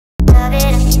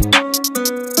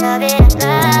Morning,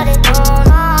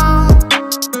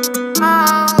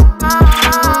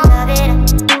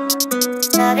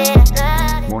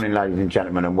 ladies and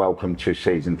gentlemen, and welcome to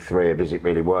season 3 of Is It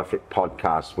Really Worth It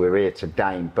podcast. We're here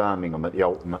today in Birmingham at the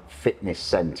Ultimate Fitness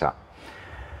Centre.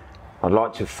 I'd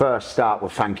like to first start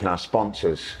with thanking our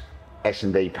sponsors,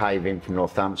 S&D Paving from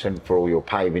Northampton, for all your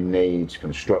paving needs,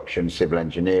 construction, civil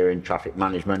engineering, traffic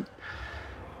management.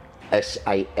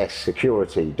 SAS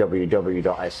Security,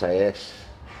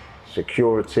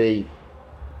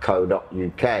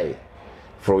 www.sassecurity.co.uk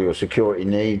for all your security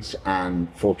needs, and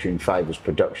Fortune Favours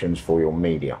Productions for your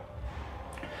media.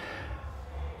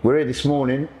 We're here this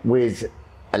morning with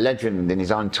a legend in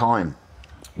his own time,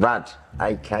 Rad,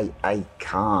 aka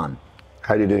Khan.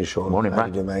 How you doing, Sean? Morning, How Rad.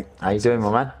 you doing, mate? How you doing,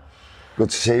 my man?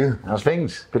 Good to see you. How's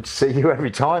things? Good to see you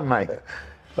every time, mate.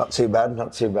 Not too bad,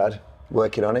 not too bad.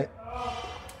 Working on it.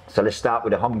 So let's start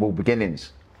with the humble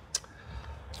beginnings.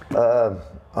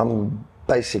 I'm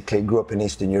basically grew up in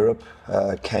Eastern Europe.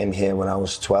 Came here when I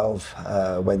was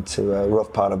 12. Went to a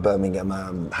rough part of Birmingham,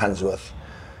 Handsworth,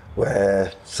 where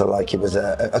it was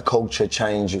a culture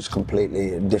change. It was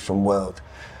completely a different world.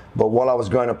 But while I was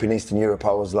growing up in Eastern Europe,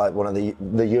 I was like one of the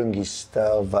youngest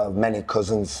of many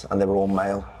cousins, and they were all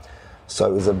male.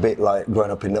 So it was a bit like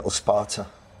growing up in Little Sparta,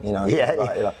 you know.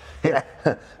 Yeah.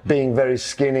 Being very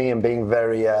skinny and being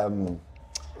very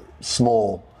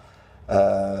small.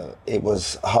 It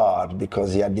was hard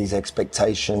because he had these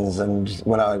expectations, and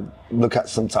when I look at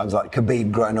sometimes like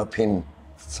Khabib growing up in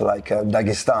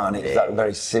Dagestan, it's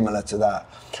very similar to that.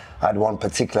 I had one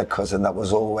particular cousin that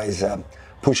was always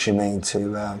pushing me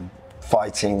into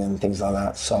fighting and things like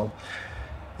that. So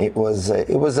it was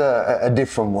a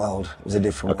different world. It was a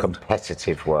different world.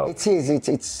 Competitive world. It is.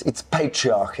 It's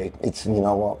patriarchy. It's, you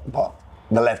know what, but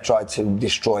the left tried to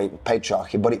destroy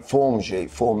patriarchy, but it forms you, it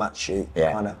formats you,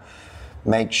 kind of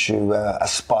makes you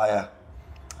aspire.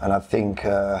 And I think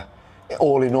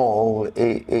all in all,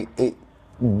 it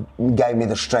gave me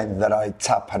the strength that I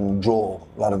tap and draw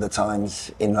a lot of the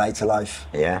times in later life.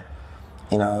 Yeah.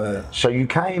 You know. So you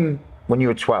came when you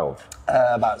were 12?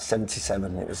 About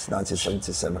 77, it was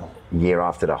 1977. Year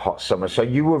after the hot summer. So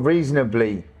you were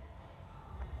reasonably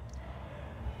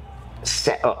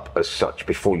set up as such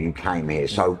before you came here.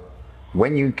 So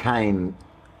when you came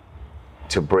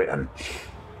to Britain,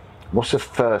 what's the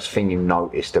first thing you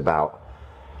noticed about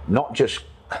not just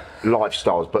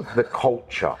lifestyles, but the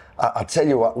culture? I'll tell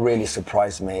you what really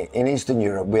surprised me. In Eastern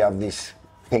Europe, we have this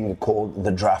thing called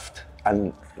the draft,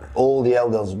 and all the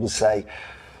elders will say,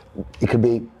 it could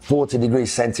be 40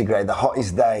 degrees centigrade, the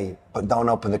hottest day, but don't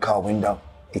open the car window.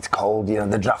 It's cold, you know,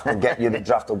 the draft will get you, the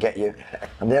draft will get you.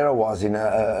 And there I was in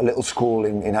a little school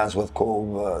in Handsworth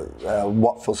called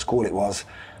Watford School it was,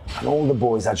 and all the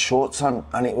boys had shorts on,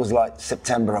 and it was like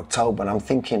September, October, and I'm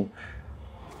thinking,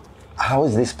 how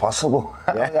is this possible?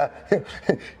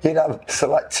 You'd have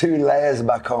like 2 layers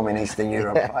back home in Eastern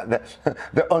Europe, like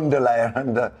the underlayer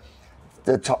and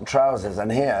the top trousers,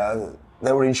 and here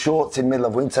they were in shorts in the middle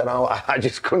of winter, and I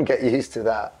just couldn't get used to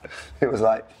that. It was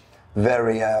like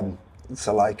very,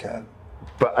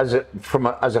 But as a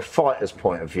fighter's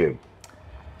point of view,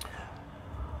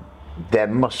 there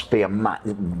must be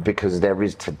because there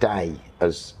is today,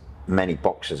 as many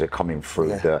boxers are coming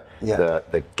through the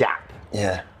gap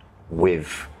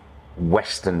with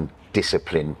Western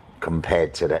discipline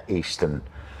compared to the Eastern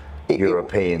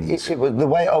Europeans. It was, the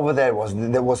way over there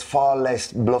was far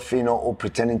less bluffing or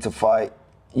pretending to fight.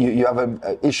 You have an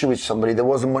issue with somebody, there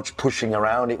wasn't much pushing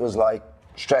around. It was like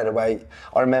straight away.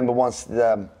 I remember once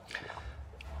in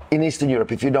Eastern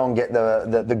Europe, if you don't get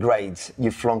the grades,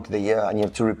 you flunk the year and you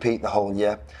have to repeat the whole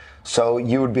year. So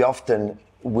you would be often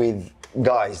with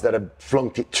guys that had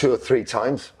flunked it 2 or 3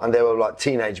 times, and they were like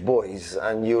teenage boys,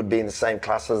 and you would be in the same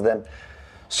class as them.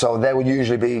 So they would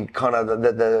usually be kind of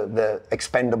the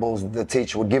expendables the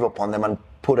teacher would give up on them and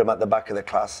put them at the back of the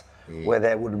class, where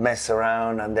they would mess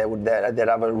around, and they'd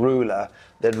have a ruler,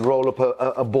 they'd roll up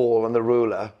a ball on the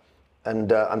ruler, and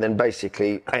then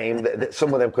basically aim.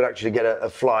 Some of them could actually get a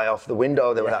fly off the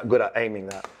window. They were that good at aiming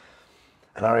that.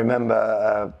 And I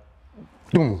remember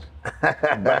the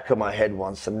back of my head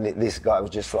once, and this guy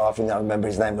was just laughing. I remember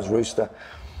his name was Rooster.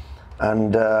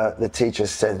 And the teacher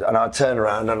said, and I turned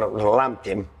around and I lamped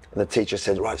him, and the teacher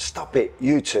said, right, stop it,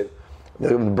 you two.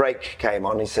 The break came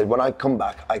on. He said, when I come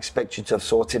back, I expect you to have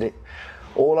sorted it.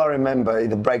 All I remember,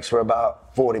 the breaks were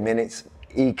about 40 minutes.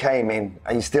 He came in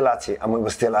and he's still at it, and we were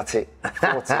still at it.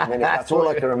 40 minutes, that's all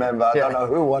I can remember. I don't know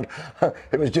who won.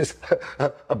 It was just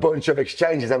a bunch of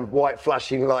exchanges and white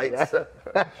flashing lights.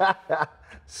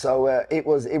 So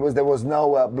there was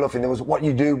no bluffing. There was, what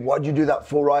you do that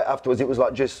for right afterwards. It was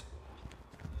like just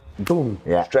boom,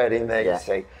 Yeah. straight in there, Yeah. you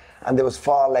see. And there was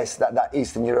far less that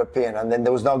Eastern European. And then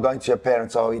there was no going to your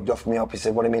parents, oh, he duffed me up. He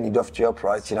said, what do you mean he duffed you up,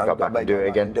 right? You know, Go back and do it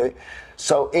again. Do it.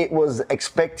 So it was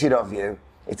expected of you.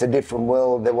 It's a different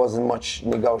world. There wasn't much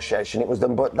negotiation. It was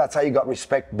done, but that's how you got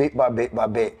respect bit by bit by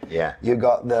bit. Yeah. You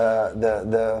got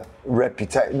the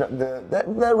reputation,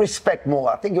 the respect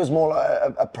more. I think it was more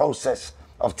like a process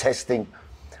of testing,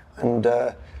 and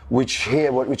which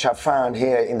I found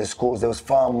here in the schools, there was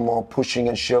far more pushing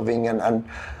and shoving, and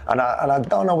I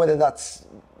don't know whether that's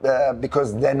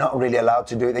because they're not really allowed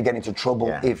to do it. They get into trouble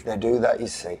if they do that, you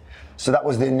see. So that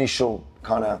was the initial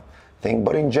kind of thing.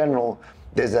 But in general,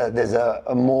 there's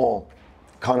a more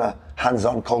kind of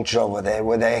hands-on culture over there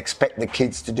where they expect the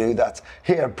kids to do that.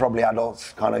 Here, probably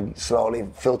adults kind of slowly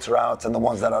filter out, and the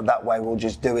ones that are that way will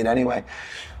just do it anyway.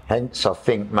 Hence, I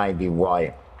think maybe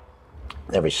why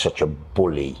there is such a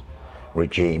bully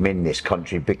regime in this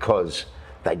country, because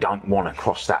they don't want to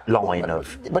cross that line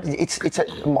of. But it's a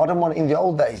modern one. In the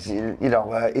old days, you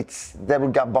know, they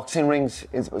would get boxing rings.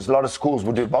 A lot of schools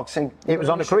would do boxing. It was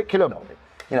on the curriculum.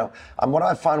 You know, and what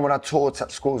I found when I taught at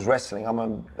schools wrestling,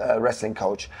 I'm a wrestling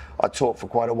coach. I taught for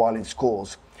quite a while in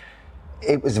schools.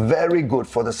 It was very good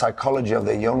for the psychology of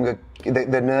the younger, the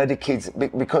nerdy kids,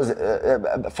 because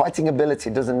fighting ability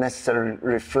doesn't necessarily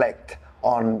reflect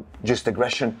on just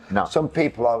aggression. No. Some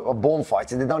people are born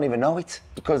fighters, they don't even know it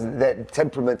because their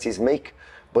temperament is meek,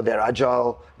 but they're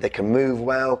agile, they can move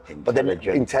well, but they're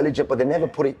intelligent, but they never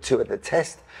put it to the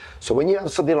test. So when you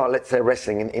have something like, let's say,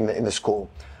 wrestling in the school,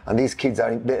 and these kids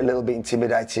are a little bit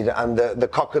intimidated, and the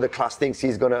cock of the class thinks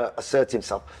he's going to assert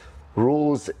himself.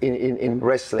 Rules in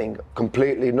wrestling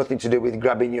completely nothing to do with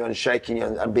grabbing you and shaking you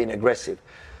and being aggressive.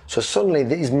 So suddenly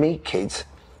these meek kids,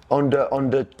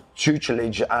 under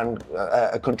tutelage and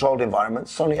a controlled environment,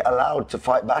 suddenly allowed to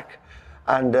fight back,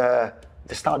 and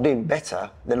they start doing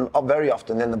better than very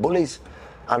often than the bullies.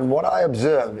 And what I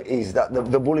observe is that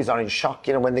the bullies are in shock,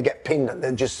 you know, when they get pinned, and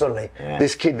they're just suddenly,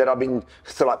 this kid that I've been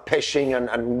sort of like peshing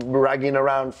and ragging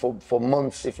around for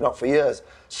months, if not for years,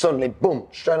 suddenly, boom,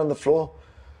 straight on the floor,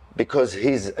 because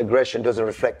his aggression doesn't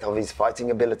reflect on his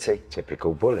fighting ability.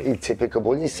 Typical bully. Typical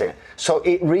bully, you see. Yeah. So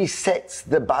it resets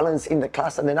the balance in the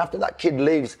class, and then after that kid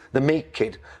leaves, the meek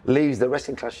kid leaves the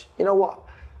wrestling class, you know what?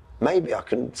 Maybe I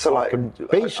can,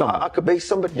 I could be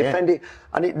somebody, defend it.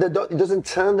 And it doesn't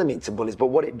turn them into bullies, but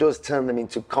what it does turn them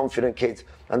into confident kids.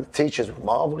 And the teachers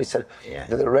marveled. He said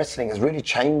that the wrestling has really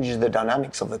changed the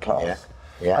dynamics of the class.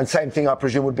 Yeah. Yeah. And same thing, I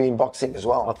presume, would be in boxing as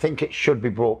well. I think it should be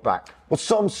brought back. But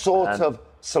some sort of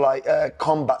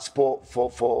combat sport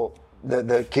for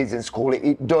the kids in school,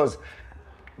 it does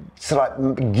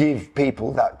give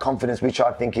people that confidence, which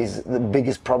I think is the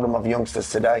biggest problem of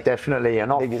youngsters today. Definitely.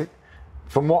 And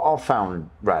from what I've found,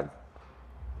 Rad,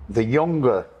 the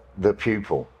younger the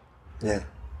pupil, the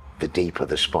deeper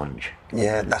the sponge.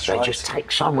 Yeah, that's right. They just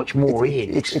take so much more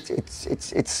in.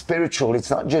 It's spiritual. It's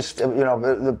not just, you know,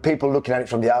 the people looking at it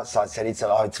from the outside said it's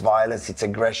violence, it's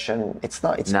aggression. It's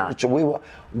not. It's spiritual.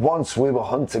 We were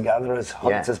hunter-gatherers,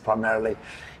 hunters primarily,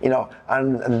 you know,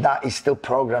 and that is still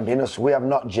programmed in us. We have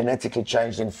not genetically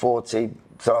changed in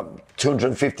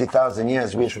 250,000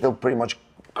 years. We're still pretty much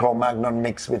Cro-Magnon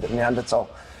mixed with Neanderthal.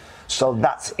 So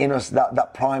that's in us,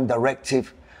 that prime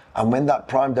directive. And when that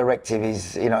prime directive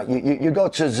is, you know, you go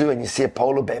to a zoo and you see a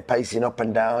polar bear pacing up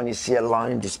and down, you see a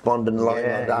lion, despondent lying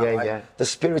on that. The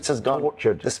spirit has gone.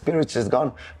 Tortured. The spirit has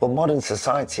gone. Well, modern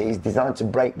society is designed to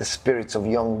break the spirits of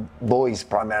young boys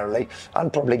primarily,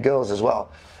 and probably girls as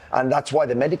well. And that's why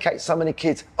they medicate so many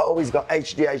kids. Oh, he's got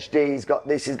ADHD, he's got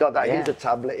this, he's got that. Here's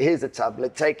a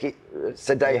tablet, take it,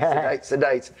 sedate.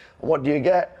 And what do you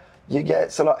get? You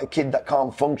get a kid that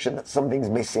can't function, that something's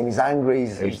missing, he's angry.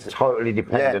 He's totally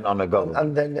dependent on the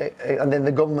government. And then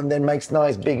the government then makes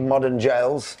nice big modern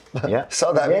jails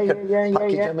so that we can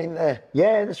package them in there.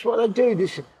 Yeah, that's what they do.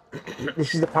 This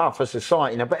is the path of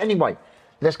society now. But anyway,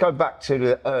 let's go back to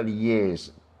the early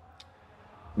years,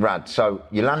 Rad. So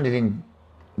you landed in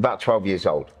about 12 years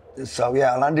old. So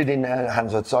I landed in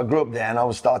Handsworth. So I grew up there, and I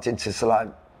was starting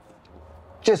to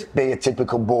just be a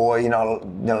typical boy, you know,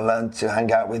 learn to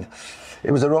hang out with.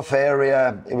 It was a rough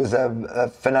area. It was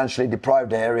a financially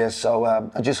deprived area, so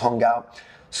I just hung out.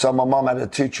 So my mum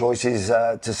had two choices,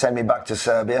 to send me back to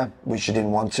Serbia, which she didn't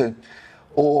want to,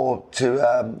 or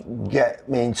to get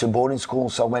me into boarding school.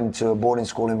 So I went to a boarding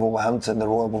school in Wolverhampton, the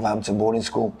Royal Wolverhampton Boarding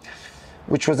School,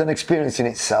 which was an experience in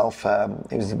itself.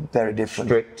 It was very different.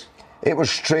 Strict. It was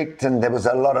strict, and there was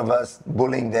a lot of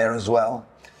bullying there as well,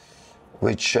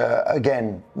 which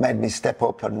again made me step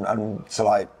up and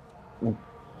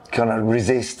kind of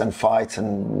resist and fight,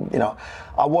 and you know,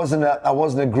 I wasn't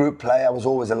a group player. I was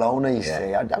always a loner. You see,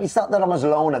 it's not that I was a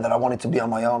loner that I wanted to be on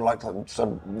my own,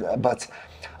 but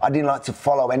I didn't like to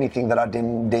follow anything that I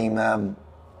didn't deem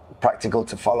practical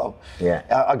to follow. Yeah,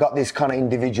 I got this kind of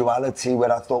individuality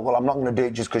where I thought, well, I'm not going to do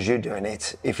it just because you're doing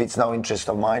it if it's no interest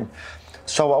of mine.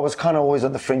 So I was kind of always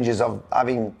on the fringes of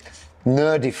having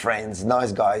nerdy friends,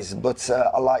 nice guys, but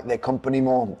I like their company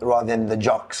more rather than the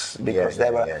jocks, because they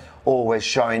were always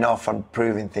showing off and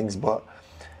proving things. But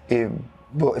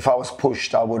if I was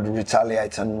pushed, I would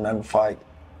retaliate and fight,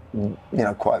 you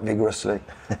know, quite vigorously.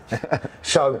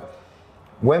 So,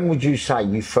 when would you say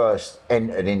you first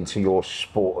entered into your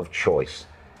sport of choice?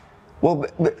 Well,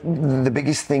 the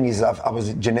biggest thing is I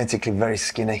was genetically very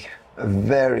skinny.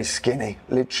 Very skinny,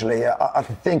 literally. I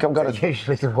think I've got to...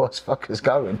 Usually the worst fuckers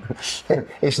going.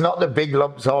 It's not the big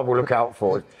lumps I will look out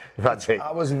for. That's it.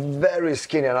 I was very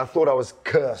skinny, and I thought I was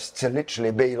cursed to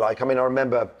literally be like... I mean, I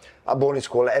remember at boarding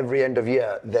school, every end of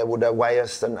year, they would weigh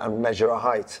us and measure our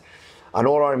height. And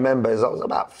all I remember is I was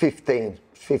about 15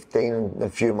 in a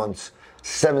few months,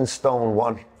 7 stone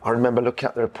 1. I remember looking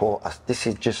at the report, this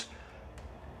is just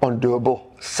undoable.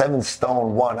 7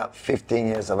 stone 1 at 15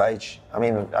 years of age. I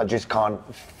mean, I just can't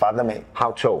fathom it.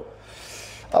 How tall?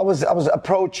 I was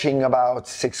approaching about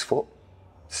 6 foot,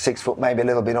 maybe a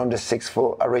little bit under 6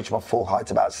 foot. I reached my full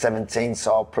height about 17,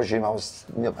 so I presume I was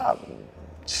about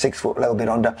 6 foot, a little bit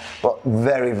under, but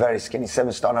very, very skinny,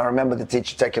 7 stone. I remember the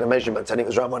teacher taking a measurement, and it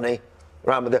was around my knee,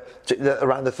 around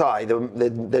the thigh.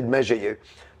 They'd measure you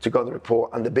to go on the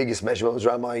report, and the biggest measurement was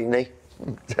around my knee.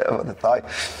 On the thigh.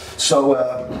 So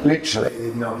literally,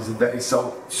 you know, it was very.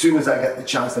 So as soon as I get the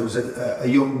chance, there was a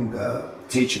young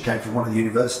teacher came from one of the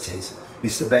universities,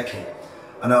 Mr. Becky,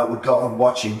 and I would go and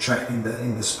watch him train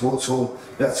in the sports hall.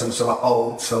 He had some sort of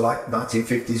old, so like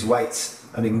 1950s weights,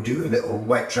 and he would do a little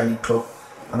weight training club.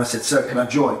 And I said, "Sir, can I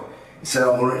join?" He said,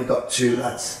 "I've already got 2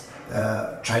 lads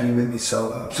training with me."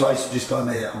 So I used to just go in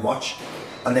there and watch,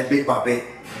 and then bit by bit,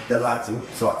 the lads would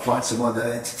sort of find some other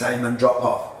entertainment, drop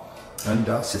off. And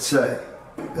I said, "Sir,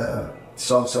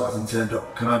 so-and-so hasn't turned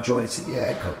up, can I join?" He said,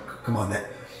 "Yeah, come on then."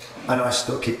 And I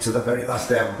stuck it to the very last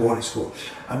day of boarding school.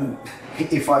 And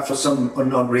if I, for some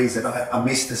unknown reason, I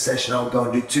missed the session, I would go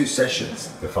and do 2 sessions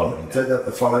the following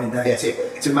day,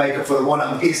 to make up for the one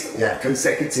I missed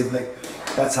consecutively.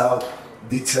 That's how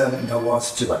determined I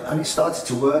was to it. And it started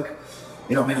to work.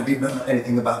 You know, I mean, I didn't know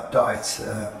anything about diets.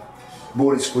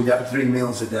 Boarding school, you had 3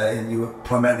 meals a day, and you were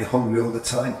primarily hungry all the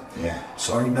time. Yeah.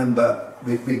 So I remember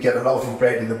we'd get a loaf of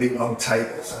bread in the big long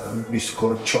tables, and we used to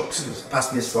call them chucks.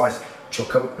 Pass me a slice,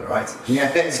 chuck open, right?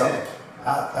 Yeah. So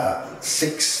at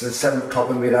 6 or 7 o'clock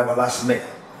when we'd have our last meal,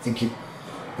 thinking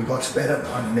we got to bed at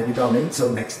 9 and then we don't eat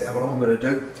until next day. What am I going to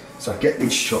do? So I get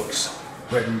these chucks,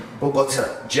 bread and butter,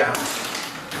 jam.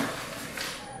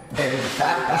 Every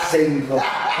single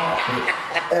pocket.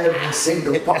 Every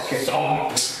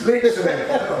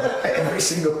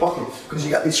single pocket. Because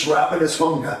you got this ravenous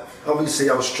hunger. Obviously,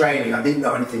 I was training. I didn't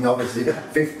know anything. Obviously,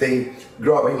 15,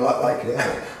 growing like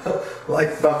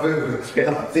baboon.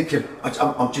 And I'm thinking,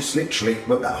 I'm just literally,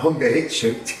 when that hunger hits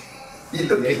you, you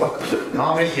look like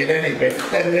I'm eating anything.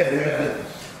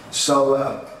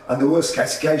 So. And the worst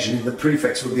case occasionally, the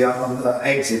prefects would be out on the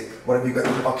exit. What have you got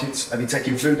in your pockets? Have you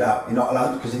taken food out? You're not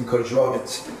allowed because they encourage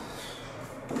rodents.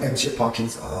 Empty your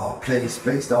pockets. Oh,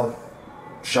 please don't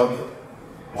show me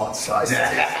what size it is.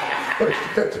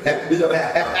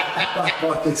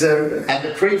 And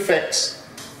the prefects,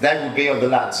 they would be other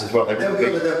lads as well. They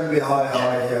would be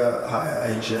high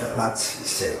age lads.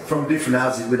 From different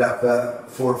houses, we'd have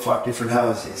 4 or 5 different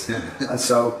houses. And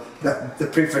so the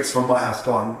prefects from my house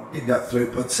gone, it got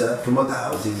through, but from other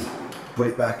houses, put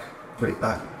it back, please.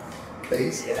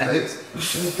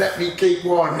 Please. Let me keep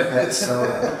one.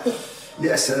 So,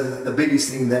 yes, the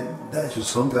biggest thing that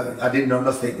was hunger. I didn't know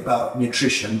nothing about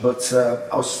nutrition, but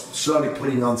I was slowly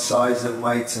putting on size and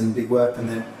weight and big work, and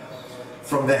then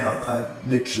from there I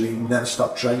literally never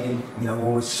stopped training. You know,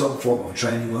 always some form of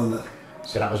training.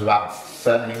 So that was about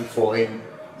 13, 14?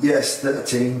 Yes,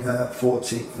 13,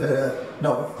 14.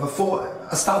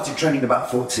 I started training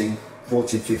about 14,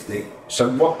 15.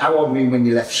 So how old were you when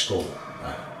you left school?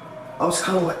 I was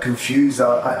kind of like confused.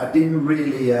 I didn't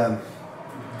really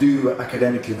do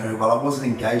academically very well. I wasn't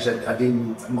engaged. I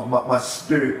didn't. My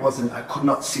spirit wasn't. I could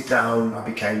not sit down. I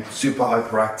became super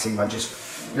hyperactive. I just,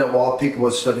 while people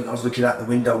were studying, I was looking out the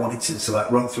window, wanting to like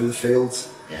run through the fields.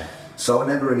 Yeah. So I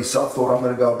never really. So I thought I'm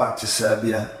going to go back to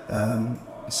Serbia.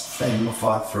 Staying with my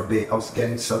father for a bit. I was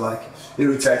getting so like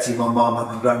irritating my mum and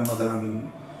my grandmother,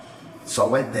 and so I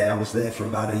went there. I was there for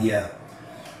about a year.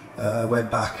 Went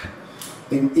back.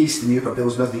 in Eastern Europe, there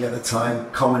was nothing at the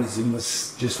time. Communism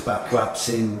was just about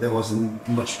collapsing. There wasn't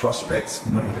much prospects.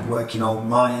 Money to work in old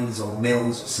mines or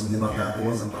mills or something like that. There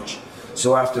wasn't much.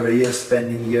 So after a year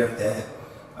spending a year there,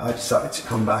 I decided to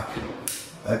come back.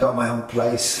 I got my own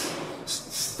place,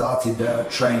 started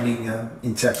training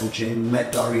in Temple Gym,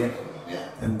 met Dorian,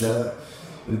 and a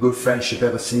good friendship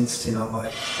ever since. You know,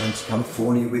 I went to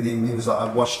California with him. He was like,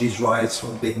 I watched his rides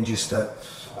from being just a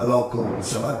local,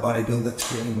 so I bodybuilder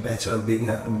to getting better and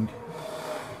bigger. And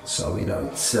so, you know,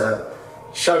 it's...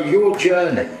 So your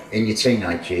journey in your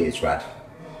teenage years, Rad,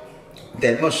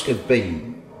 there must have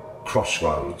been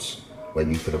crossroads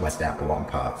when you could have went down the wrong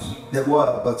path. There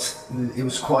were, but it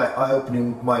was quite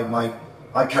eye-opening.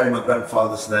 I carry my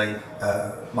grandfather's name.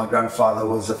 My grandfather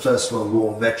was a First World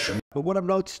War veteran. But what I've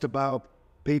noticed about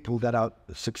people that are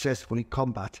successful in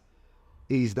combat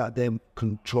is that they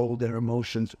control their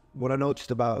emotions. What I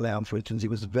noticed about Leon, for instance, he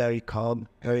was very calm,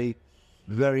 very,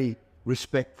 very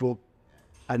respectful,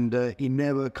 and he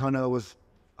never kind of was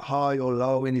high or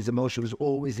low in his emotions. Was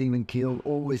always even keeled,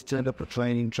 always turned up for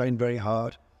training, trained very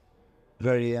hard.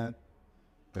 Very,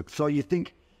 so you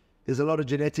think there's a lot of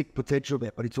genetic potential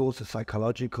there, but it's also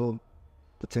psychological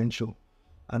potential.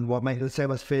 And what made the same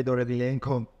as Fedor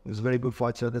Emelianenko, he was a very good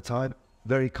fighter at the time,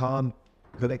 very calm,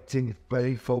 collecting,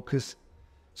 very focused.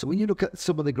 So when you look at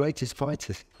some of the greatest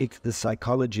fighters, it's the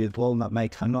psychology as well that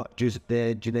makes, and not just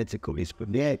their genetical risk, but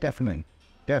yeah, definitely.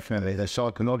 The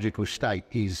psychological state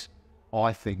is,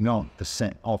 I think,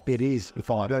 9% of it is.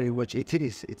 fight. Very much, it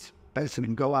is. It's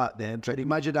basically go out there and train.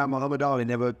 Imagine that Muhammad Ali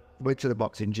never went to the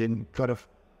boxing gym, got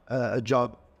a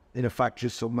job in a factory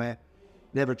somewhere,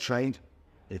 never trained.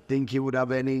 They think he would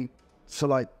have any, so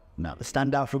like, no,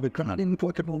 stand out from the crowd, didn't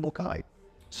work a normal guy.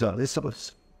 So this sort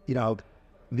of, you know,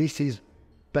 this is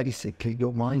basically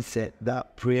your mindset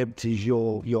that preempts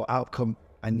your outcome,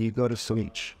 and you got to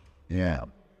switch. Yeah,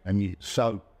 and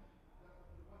so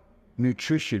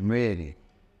nutrition, really.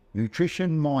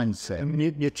 Nutrition, mindset. I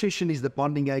mean, nutrition is the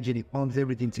bonding agent. It bonds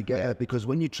everything together, because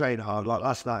when you train hard, like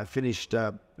last night I finished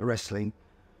wrestling,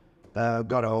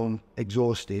 got home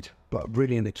exhausted, but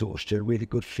brilliant exhaustion, really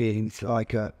good feelings,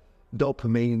 like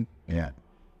dopamine. Yeah.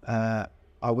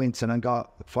 I went and I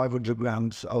got 500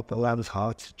 grams of the lamb's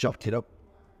heart, chopped it up,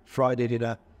 fried it in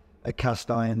a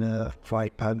cast iron fry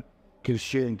pan,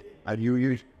 consumed. And will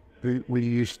you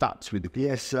use stats with it?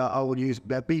 Yes, I will use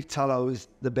beef tallow is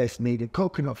the best meat, and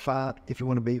coconut fat if you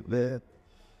want to be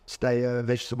stay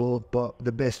vegetable, but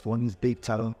the best one is beef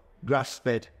tallow,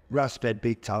 grass-fed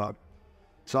beef tallow.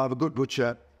 So I have a good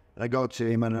butcher, and I go to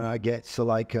him and I get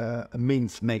a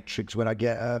mince matrix where I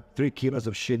get 3 kilos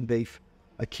of shin beef,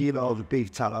 a kilo of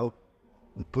beef tallow,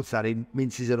 and puts that in,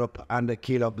 minces it up, and a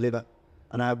kilo of liver.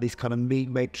 And I have this kind of meat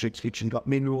matrix which has got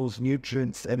minerals,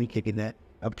 nutrients, everything in there.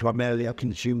 And primarily I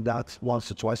consume that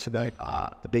once or twice a day,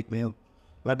 the big meal.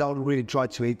 But I don't really try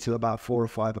to eat till about 4 or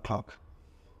 5 o'clock.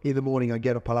 In the morning I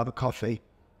get up, I'll have a coffee,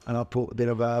 and I'll put a bit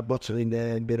of butter in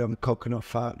there, a bit of coconut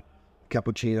fat,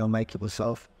 cappuccino, make it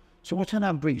myself. So what's an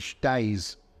average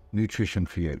day's nutrition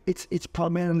for you? It's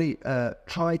primarily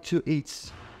try to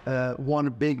eat one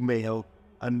big meal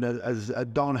and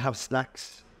don't have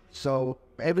snacks. So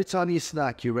every time you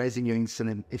snack, you're raising your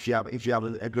insulin. If you have a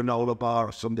granola bar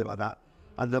or something like that.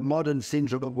 And the modern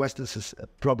syndrome of Western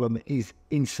problem is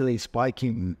insulin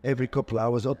spiking every couple of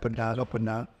hours, up and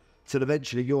down. So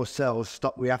eventually your cells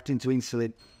stop reacting to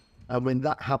insulin. And when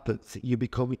that happens, you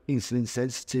become insulin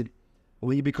sensitive.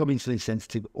 When you become insulin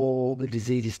sensitive, all the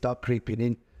diseases start creeping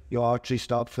in. Your arteries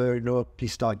start furring up, you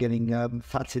start getting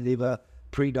fatty liver,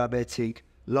 pre-diabetic,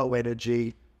 low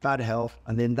energy, bad health,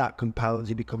 and then that compounds.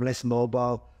 You become less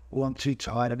mobile. Oh, I'm too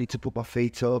tired, I need to put my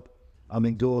feet up, I'm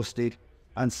exhausted.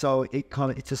 And so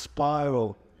it's a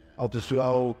spiral of the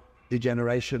slow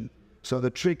degeneration. So the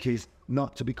trick is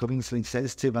not to become insulin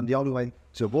sensitive, and the only way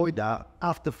to avoid that,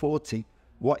 after 40,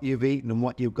 what you've eaten and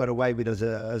what you've got away with as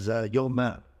a young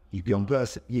man, young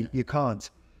person, you can't.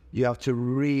 You have to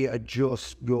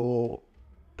readjust your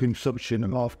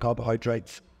consumption of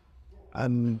carbohydrates.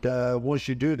 And once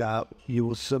you do that, you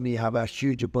will suddenly have a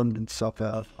huge abundance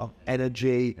of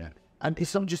energy. Yeah. And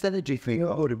it's not just energy for you.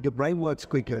 Your brain works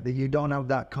quicker. You don't have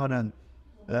that kind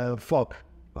of fog.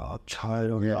 Oh, I'm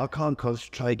tired. I can't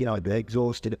concentrate. They're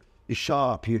exhausted. You're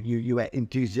sharp. You're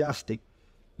enthusiastic.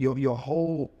 Your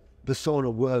whole persona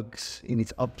works in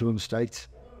its optimum state.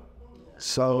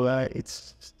 So I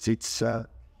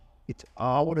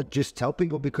want to just tell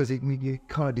people, because you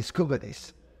kind of discover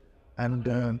this,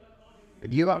 and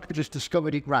you actually just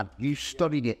discovered it, Rad. You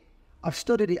studied it. I've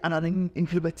studied it and I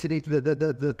implemented it.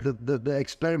 The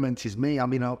experiment is me. I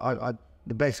mean, I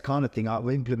the best kind of thing. I've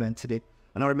implemented it,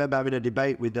 and I remember having a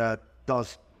debate with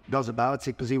does about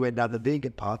it, because he went down the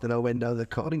vegan path and I went down the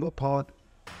carnivore path.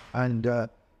 And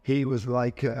he was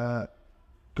like, because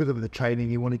of the training,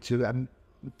 he wanted to, and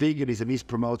veganism is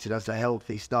promoted as a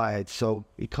healthy diet, so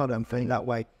he kind of think that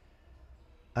way.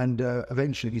 And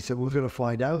eventually he said, we're going to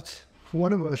find out.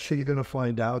 One of us is going to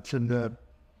find out. And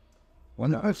well,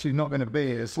 no, actually not going to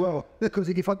be as well, because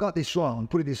if I got this wrong,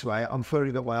 put it this way, I'm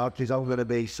further that way out, I'm going to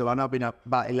be, so I know I've been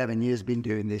about 11 years been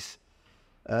doing this.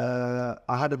 I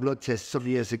had a blood test some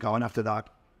years ago, and after that,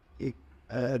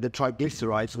 the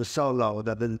triglycerides were so low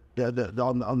that the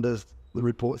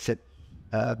report said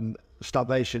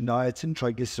starvation diets and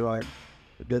triglyceride,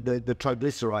 the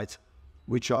triglycerides,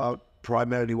 which are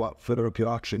primarily what further up your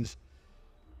actions.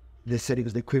 They said it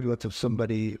was the equivalent of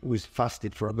somebody who was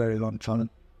fasted for a very long time.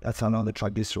 That's how long the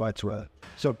triglycerides were.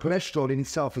 So cholesterol in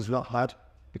itself is not bad,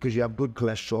 because you have good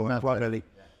cholesterol. Primarily,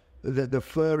 the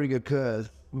furring occurs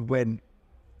when,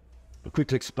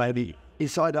 quickly explain it,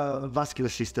 inside our vascular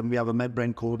system we have a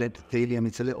membrane called endothelium.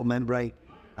 It's a little membrane,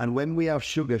 and when we have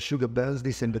sugar burns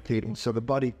this endothelium, so the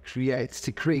body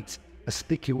secretes a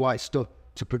sticky white stuff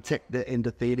to protect the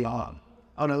endothelium.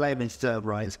 On a layman's term,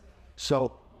 right?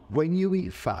 So when you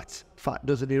eat fat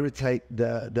doesn't irritate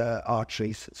the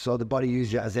arteries, so the body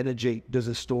uses it as energy,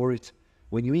 doesn't store it.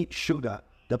 When you eat sugar,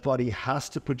 the body has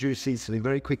to produce insulin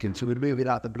very quickly to remove it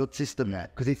out of the blood system,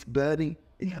 because it's burning,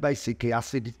 basically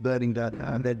acid, it's burning the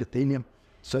endothelium.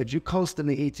 So if you're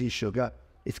constantly eating sugar,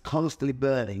 it's constantly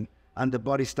burning, and the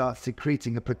body starts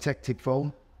secreting a protective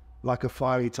foam, like a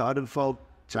fire retardant foam,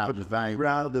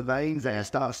 around the veins, and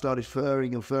started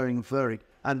furring and furring and furring.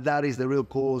 And that is the real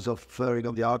cause of furring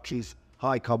of the arteries,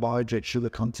 high carbohydrate, sugar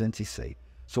content, you see.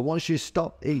 So once you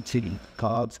stop eating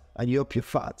carbs and you up your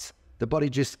fats, the body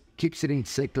just keeps it in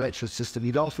circulatory system.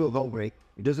 You don't feel hungry,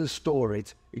 it doesn't store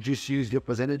it, it just uses it up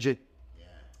as energy. Yeah.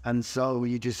 And so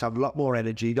you just have a lot more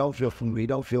energy, you don't feel hungry, you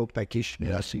don't feel peckish.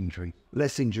 Yeah,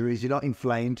 less injuries, you're not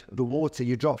inflamed. The water,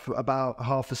 you drop about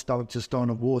half a stone to a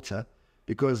stone of water,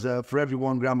 because for every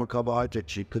 1 gram of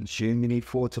carbohydrate you consume, you need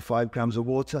 4 to 5 grams of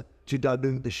water to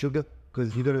dilute the sugar,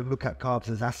 because you got to look at carbs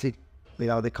as acid,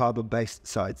 the carbon-based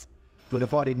sides. But the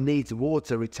body needs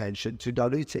water retention to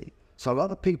dilute it. So a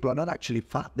lot of people are not actually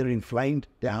fat, they're inflamed.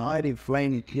 They're highly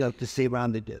inflamed, to see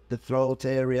around the throat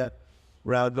area,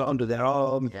 around under their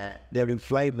arm. Yeah. They're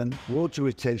inflamed, and water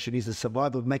retention is a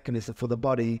survival mechanism for the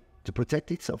body to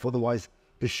protect itself. Otherwise,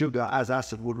 the sugar as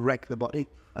acid would wreck the body.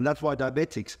 And that's why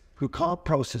diabetics who can't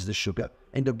process the sugar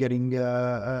end up getting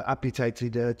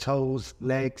amputated toes,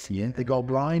 legs. Yeah. They go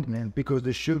blind, because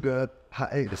the sugar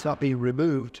it's not being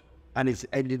removed, and it's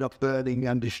ended up burning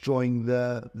and destroying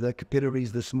the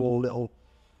capillaries, the small little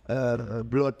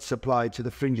blood supply to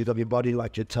the fringes of your body,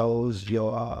 like your toes,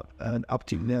 your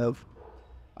optic nerve.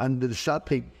 And the sad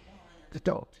thing, the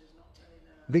doctors not telling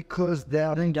them, because they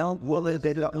don't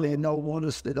want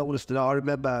us to know. I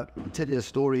remember telling you a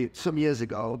story some years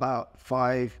ago, about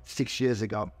 5-6 years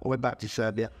ago. I went back to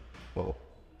Serbia,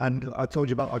 and I told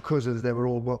you about my cousins. They were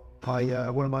all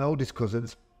one of my oldest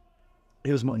cousins.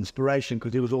 He was my inspiration,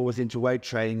 because he was always into weight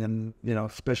training and,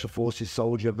 special forces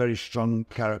soldier, very strong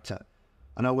character.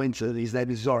 And I went to, his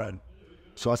name is Zoran.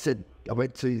 So I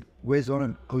went to, where's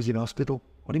Zoran? Oh, he's in hospital.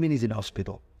 What do you mean he's in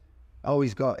hospital? Oh,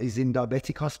 he's in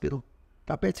diabetic hospital.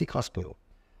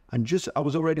 And I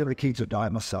was already on a keto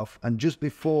diet myself. And just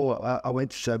before I went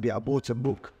to Serbia, I bought a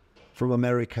book from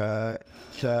America,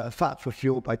 Fat for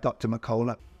Fuel by Dr.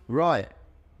 McCullough. Right.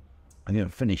 I'm going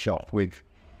to finish off with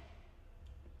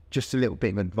just a little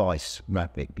bit of advice,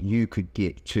 Rapid, you could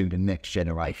get to the next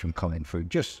generation coming through.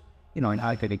 Just,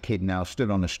 I've got a kid now stood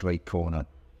on the street corner,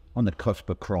 on the cusp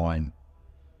of crime,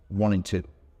 wanting to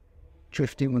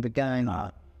drift in with the gang,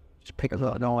 just pick up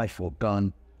a knife or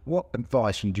gun. What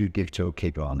advice would you give to a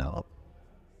kid right now?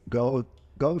 Go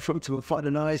to find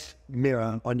a nice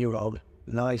mirror on your own,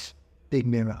 nice big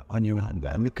mirror on your own,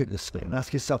 and look at the screen and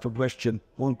ask yourself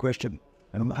one question,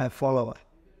 am I a follower?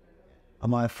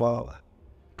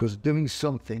 Because doing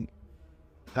something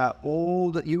that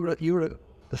you're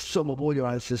the sum of all your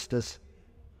ancestors.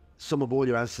 A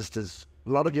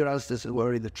lot of your ancestors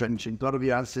were in the trenches. A lot of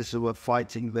your ancestors were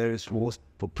fighting various wars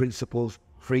for principles,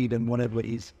 freedom, whatever it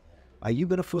is. Are you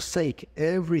going to forsake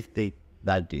everything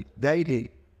they did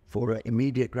for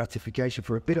immediate gratification,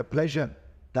 for a bit of pleasure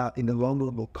that in the long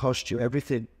run will cost you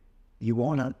everything? You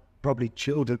want probably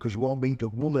children, because you won't meet the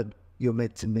woman you're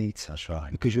meant to meet. That's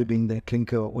right. Because you've been the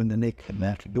clinker or in the nick and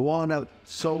that. You want out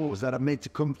souls that are meant to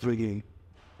come through you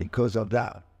because of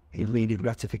that immediate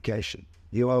gratification.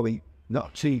 You owe it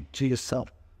not to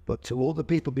yourself, but to all the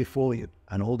people before you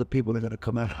and all the people that are going to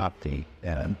come after you.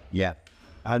 Yeah.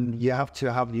 And you have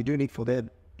to have, you're doing it for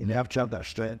them, and you have to have that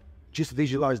strength. just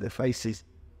visualize their faces.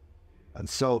 And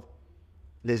so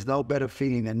there's no better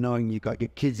feeling than knowing you got your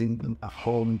kids at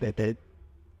home, they're dead.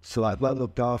 So like well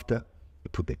looked after, you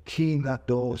put the key in that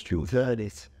door, you turn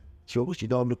it, you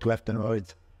don't look left and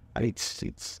right. And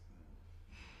it's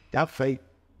that faith,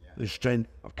 the strength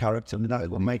of character, and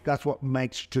that's what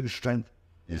makes true strength.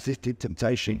 Resisted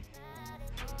temptation.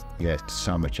 Yeah,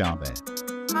 so much out there.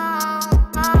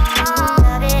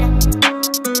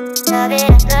 Love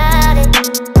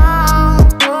it.